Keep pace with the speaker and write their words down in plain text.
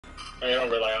I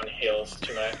don't rely on heals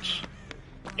too much.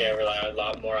 Yeah, I rely a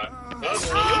lot more on...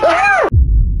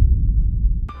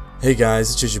 Hey guys,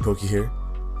 it's jjpokey here.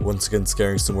 Once again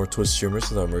scaring some more Twitch streamers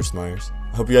with our Immersed Myers.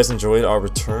 I hope you guys enjoyed our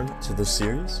return to this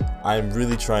series. I'm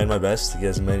really trying my best to get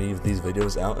as many of these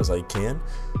videos out as I can.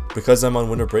 Because I'm on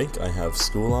winter break, I have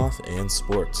school off and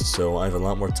sports, so I have a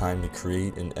lot more time to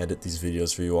create and edit these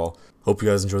videos for you all. Hope you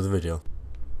guys enjoy the video.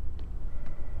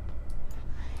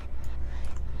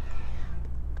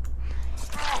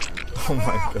 Oh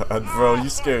my god, bro, you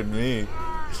scared me.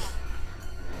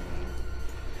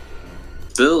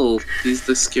 Bill, he's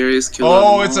the scariest killer.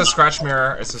 Oh, it's a scratch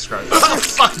mirror. It's a scratch. Oh,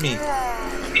 fuck me.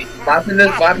 What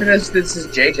happened is this is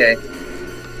JJ.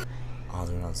 Oh,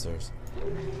 they're downstairs.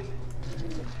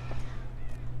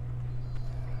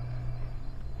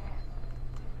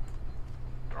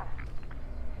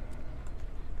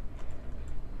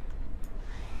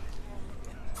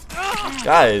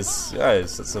 Guys,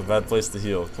 that's a bad place to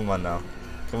heal. Come on now.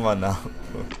 Come on now.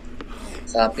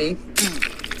 Sloppy.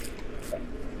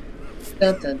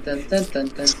 Dun, dun, dun, dun, dun,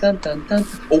 dun, dun, dun, dun.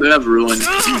 Oh, we have ruin.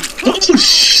 Oh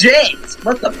shit!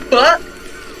 What the fuck?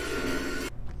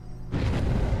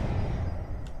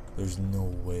 There's no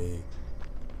way.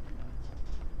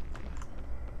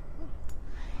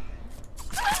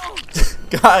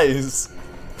 Guys!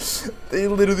 They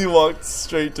literally walked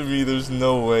straight to me, there's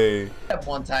no way. That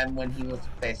one time when he was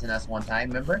facing us one time,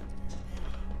 remember?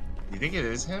 You think it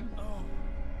is him?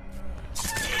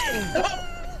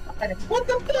 What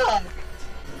the fuck?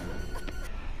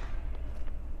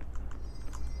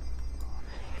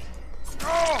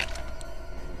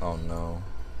 Oh no.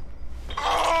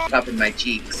 Up in my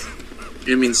cheeks.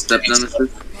 You mean step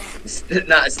nemesis?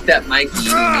 Not step Mikey,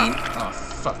 you mean? Oh,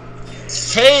 fuck.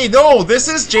 Hey, no! This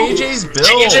is JJ's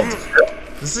build!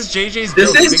 This is JJ's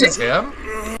build. You think it's him?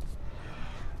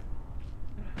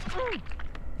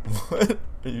 What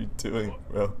are you doing,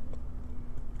 bro?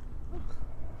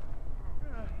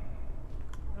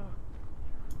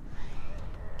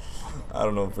 I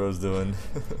don't know what bro's doing.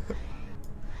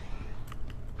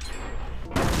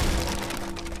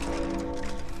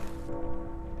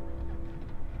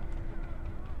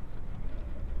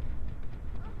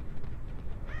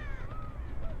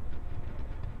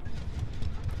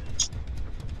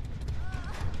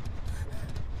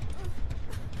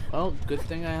 Well, good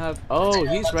thing I have. Oh,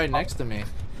 he's right next to me.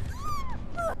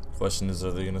 Question is,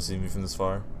 are they gonna see me from this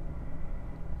far?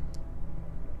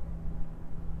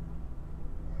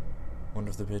 Wonder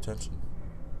if they pay attention.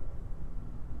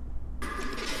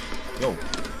 Yo.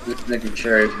 Just making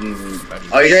sure if you...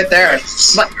 Oh, he's right there!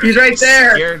 He's right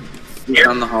there! Scared. He's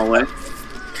down the hallway.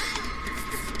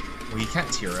 Well, you can't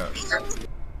tear out.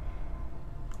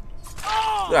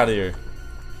 Get out of here.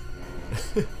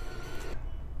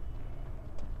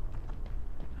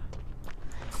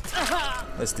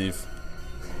 Hi, Steve.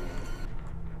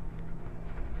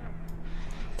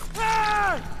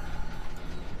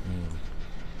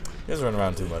 You guys run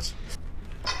around too much.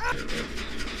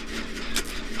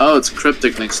 Oh, it's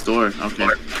cryptic next door. Okay.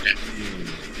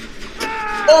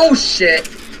 Oh shit!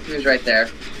 He was right there.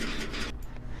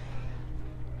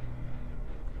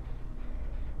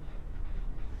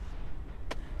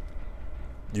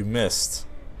 You missed.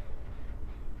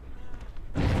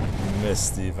 You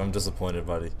missed, Steve. I'm disappointed,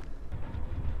 buddy.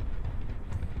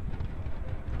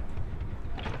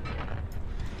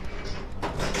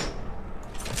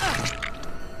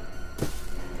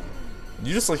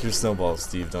 You just like your snowballs,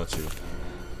 Steve, don't you?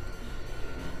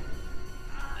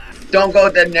 Don't go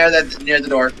near the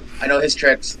door. I know his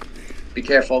tricks. Be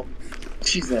careful.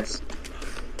 Jesus.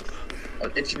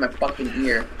 Oh, itching my fucking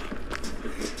ear.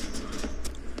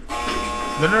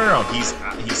 No. He's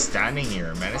standing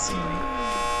here menacingly.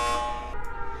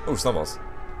 Oh, snowballs.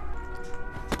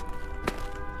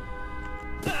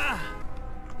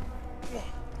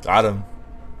 Got him.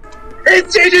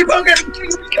 It's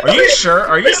jjpokey! Are you sure?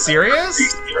 Are you serious?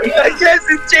 Yes,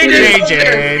 it's jjpokey!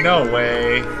 JJ, no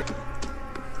way.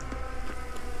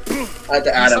 I had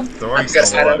to add him. Throwing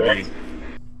snowball at me.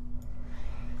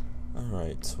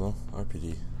 Alright, well,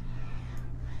 RPD.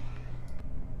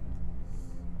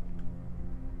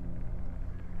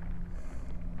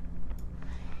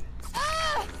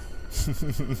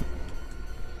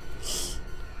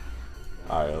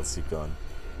 Alright, let's keep going.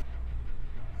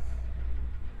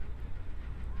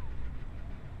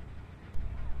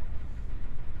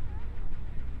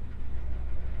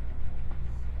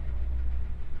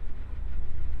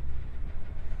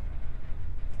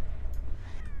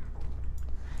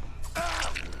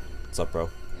 What's up, bro?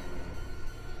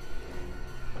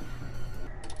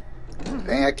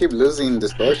 Dang, I keep losing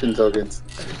dispersion tokens.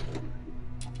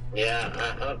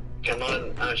 Yeah, Come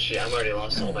on. Oh shit, I'm already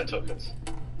lost all my tokens.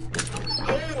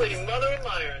 Holy mother of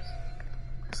Myers!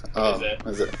 Oh,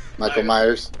 is it Michael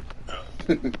Myers? Oh.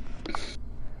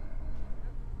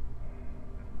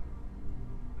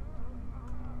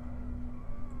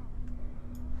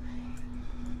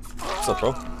 What's up,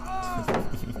 bro?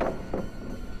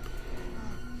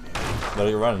 No,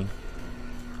 you're running.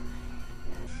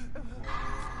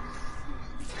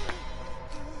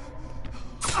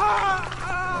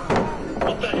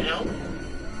 What the hell?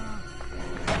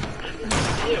 I didn't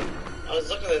see him. I was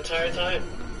looking the entire time.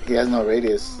 He has no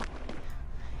radius.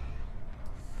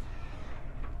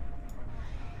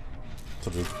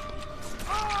 So good.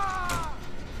 Oh,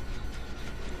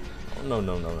 no,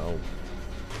 no, no, no.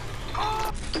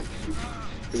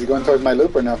 Is he going towards my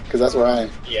loop or no? Because that's where I am.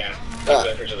 Yeah. Ah.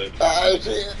 Shit.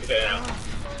 Shit. Get it out.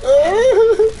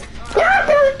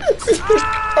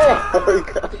 Oh my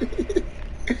god.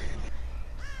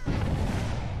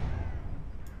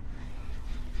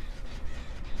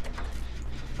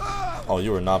 Oh,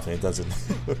 you were not paying attention.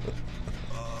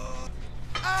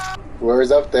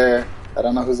 Whoever's up there, I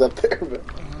don't know who's up there, but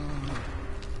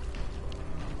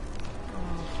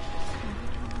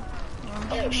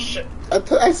Oh shit.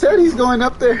 I said he's going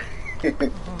up there.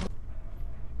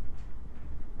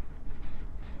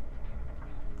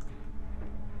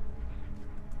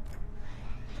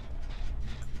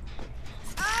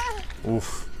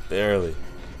 Oof, barely.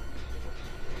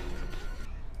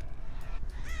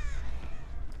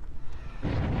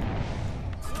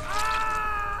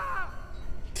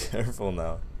 Careful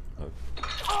now.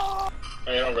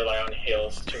 I don't rely on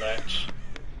heals too much.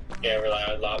 Yeah, I rely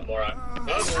a lot more on.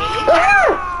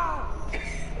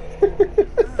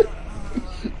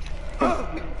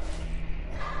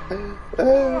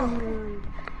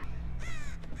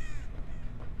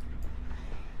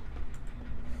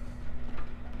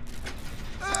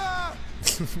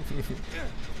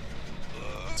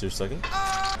 It's your second?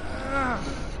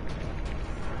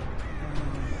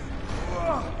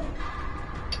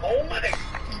 Oh my!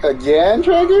 Again,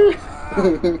 Traeger?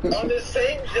 On the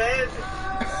same gen!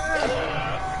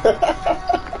 So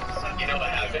you know what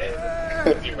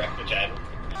happened? You wrecked the gen.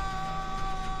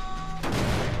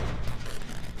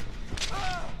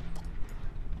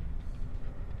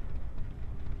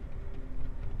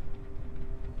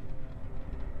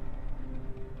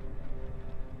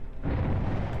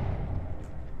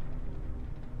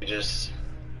 You just...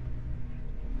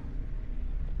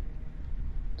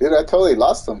 Dude, I totally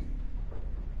lost him.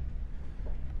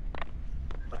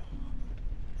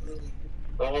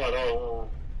 Hold on.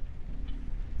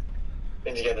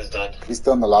 Need to get this done. He's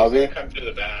still in the lobby. Come through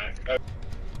the back. You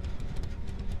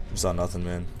saw nothing,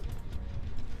 man.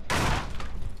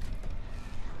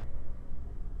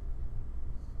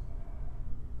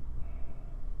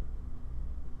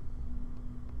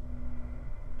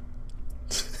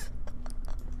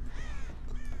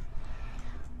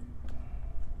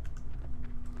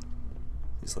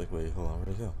 He's like, wait, hold on,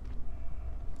 where'd he go?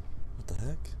 What the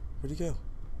heck? Where'd he go?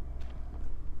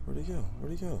 Where'd he go?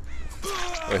 Where'd he go?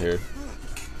 Right here.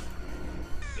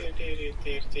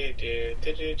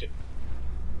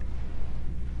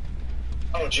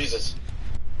 Oh, Jesus.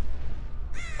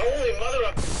 Holy mother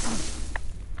of...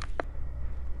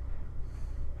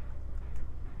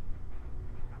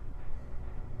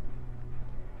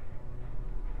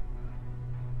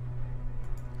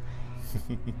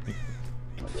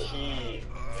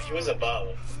 He was above.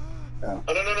 Oh.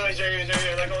 Oh, no, he's right here.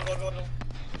 Let go.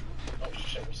 Oh,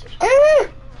 shit, we're so Ah!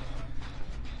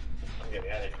 I'm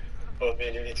getting out of here. Both me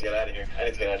and you need to get out of here. I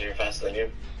need to get out of here faster than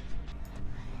you.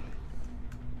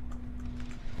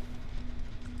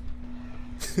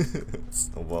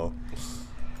 Snowball.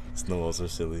 Snowballs are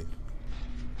silly.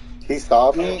 He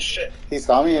saw me. Oh, shit. He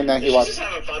saw me and then he He's walked. just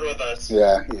having fun with us.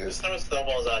 Yeah, he Just is. throwing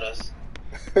snowballs at us.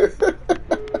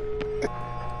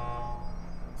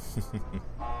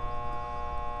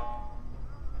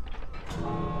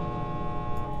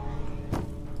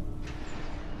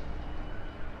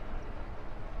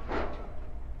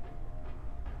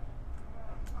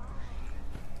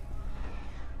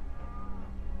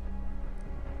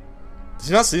 Did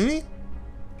you not see me?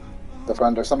 The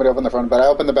front door. Somebody opened the front, but I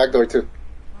opened the back door too,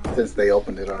 since they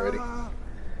opened it already.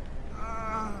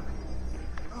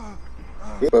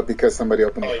 But because somebody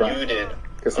opened the front. Oh, you did.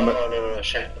 Somebody... Oh, no.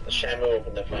 Shamu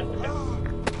opened the front. Okay.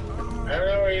 I don't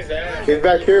know where he's at. He's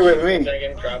back here with me. I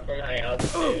can drop from high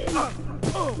altitude.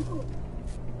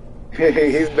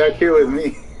 He's back here with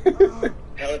me.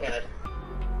 Hella bad.